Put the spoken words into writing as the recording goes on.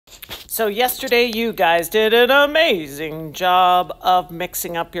So yesterday you guys did an amazing job of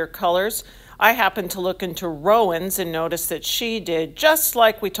mixing up your colors. I happened to look into Rowan's and noticed that she did just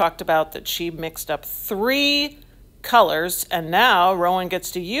like we talked about, that she mixed up 3 colors, and now Rowan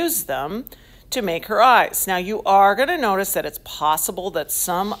gets to use them to make her eyes. Now you are going to notice that it's possible that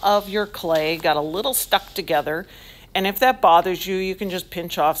some of your clay got a little stuck together, and if that bothers you, you can just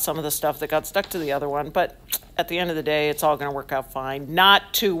pinch off some of the stuff that got stuck to the other one, but at the end of the day, it's all going to work out fine.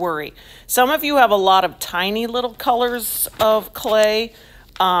 Not to worry. Some of you have a lot of tiny little colors of clay.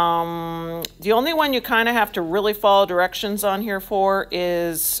 The only one you kind of have to really follow directions on here for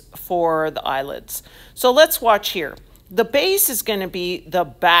is for the eyelids. So let's watch here. The base is going to be the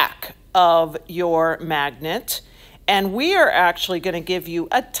back of your magnet, and we are actually going to give you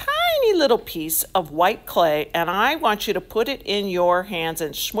a tiny little piece of white clay, and I want you to put it in your hands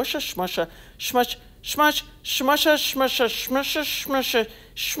and smush, smush, smush, smush, smush, smush, smush, smush,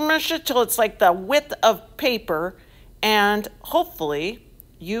 smush it till it's like the width of paper, and hopefully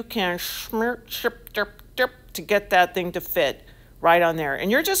you can smush to get that thing to fit right on there.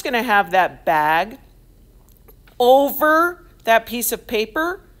 And you're just going to have that bag over that piece of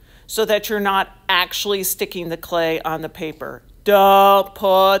paper so that you're not actually sticking the clay on the paper. Don't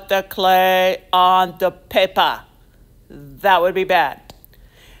put the clay on the paper. That would be bad.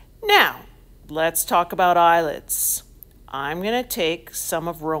 Now, let's talk about eyelids. I'm going to take some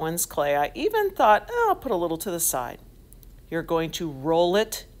of Rowan's clay. I even thought, oh, I'll put a little to the side. You're going to roll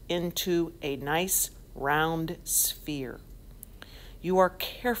it into a nice round sphere. You are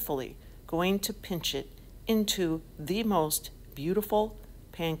carefully going to pinch it into the most beautiful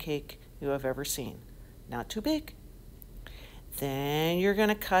pancake you have ever seen. Not too big. Then you're going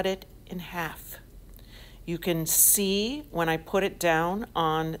to cut it in half. You can see when I put it down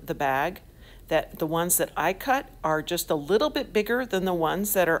on the bag that the ones that I cut are just a little bit bigger than the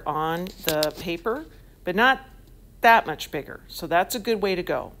ones that are on the paper, but not that much bigger. So that's a good way to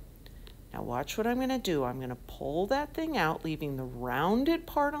go. Now watch what I'm going to do. I'm going to pull that thing out, leaving the rounded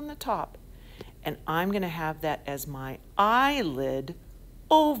part on the top, and I'm going to have that as my eyelid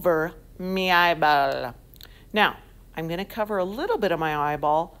over my eyeball. Now, I'm going to cover a little bit of my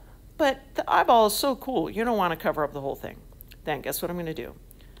eyeball, but the eyeball is so cool, you don't want to cover up the whole thing. Then guess what I'm going to do?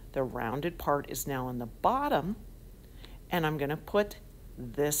 The rounded part is now on the bottom, and I'm going to put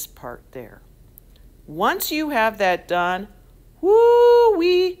this part there. Once you have that done,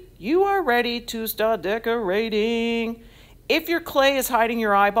 woo-wee, you are ready to start decorating. If your clay is hiding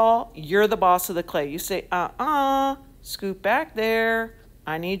your eyeball, you're the boss of the clay. You say, scoot back there.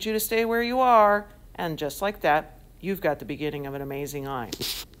 I need you to stay where you are. And just like that, you've got the beginning of an amazing eye.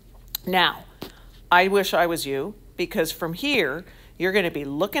 Now, I wish I was you, because from here, you're going to be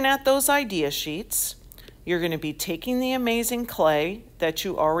looking at those idea sheets. You're going to be taking the amazing clay that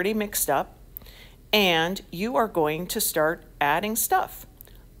you already mixed up, and you are going to start adding stuff.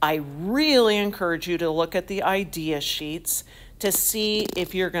 I really encourage you to look at the idea sheets to see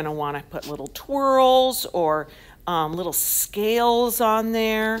if you're going to want to put little twirls or little scales on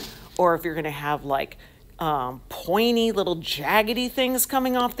there, or if you're going to have like pointy little jaggedy things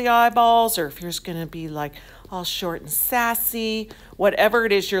coming off the eyeballs, or if you're just going to be like all short and sassy, whatever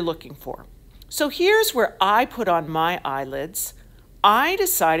it is you're looking for. So here's where I put on my eyelids. I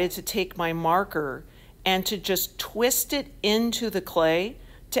decided to take my marker and to just twist it into the clay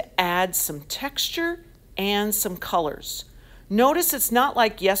to add some texture and some colors. Notice it's not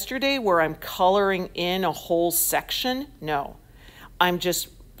like yesterday where I'm coloring in a whole section. No, I'm just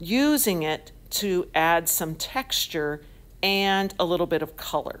using it to add some texture and a little bit of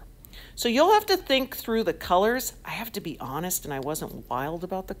color. So you'll have to think through the colors. I have to be honest, and I wasn't wild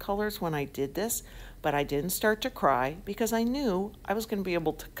about the colors when I did this, but I didn't start to cry because I knew I was going to be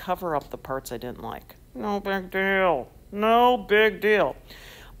able to cover up the parts I didn't like. No big deal. No big deal.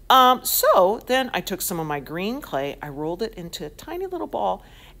 So then I took some of my green clay, I rolled it into a tiny little ball,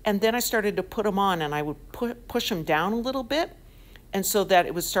 and then I started to put them on, and I would push them down a little bit, and so that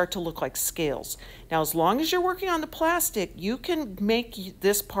it would start to look like scales. Now, as long as you're working on the plastic, you can make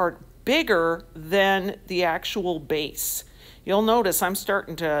this part bigger than the actual base. You'll notice I'm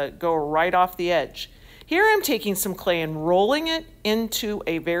starting to go right off the edge. Here I'm taking some clay and rolling it into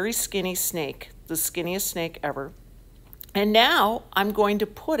a very skinny snake, the skinniest snake ever. And now I'm going to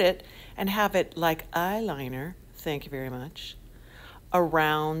put it and have it like eyeliner, thank you very much,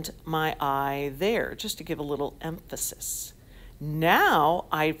 around my eye there, just to give a little emphasis. Now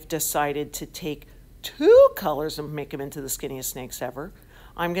I've decided to take 2 colors and make them into the skinniest snakes ever.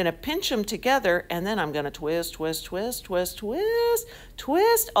 I'm going to pinch them together, and then I'm going to twist, twist, twist, twist, twist,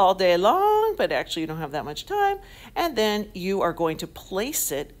 twist all day long, but actually you don't have that much time. And then you are going to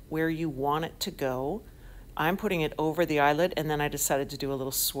place it where you want it to go. I'm putting it over the eyelid, and then I decided to do a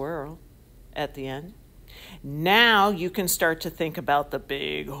little swirl at the end. Now you can start to think about the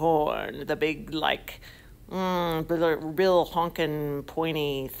big horn, the big like real honkin'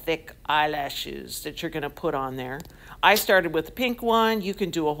 pointy thick eyelashes that you're going to put on there. I started with the pink one. You can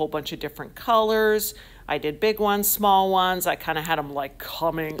do a whole bunch of different colors. I did big ones, small ones. I kind of had them like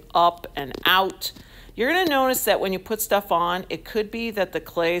coming up and out. You're going to notice that when you put stuff on, it could be that the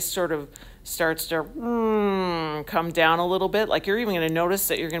clay sort of starts to come down a little bit. Like you're even going to notice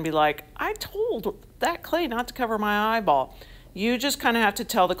that you're going to be like, I told that clay not to cover my eyeball. You just kind of have to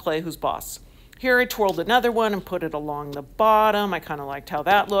tell the clay who's boss. Here I twirled another one and put it along the bottom. I kind of liked how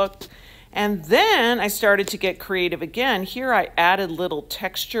that looked. And then I started to get creative again. Here I added little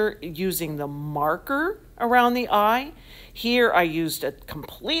texture using the marker around the eye. Here I used a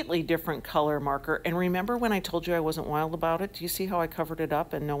completely different color marker. And remember when I told you I wasn't wild about it? Do you see how I covered it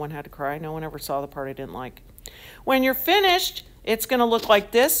up and no one had to cry? No one ever saw the part I didn't like. When you're finished, it's going to look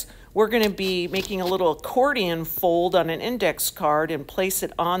like this. We're going to be making a little accordion fold on an index card and place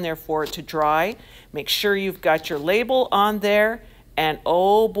it on there for it to dry. Make sure you've got your label on there. And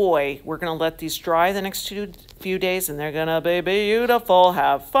oh boy, we're going to let these dry the next few days, and they're going to be beautiful.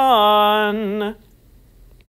 Have fun.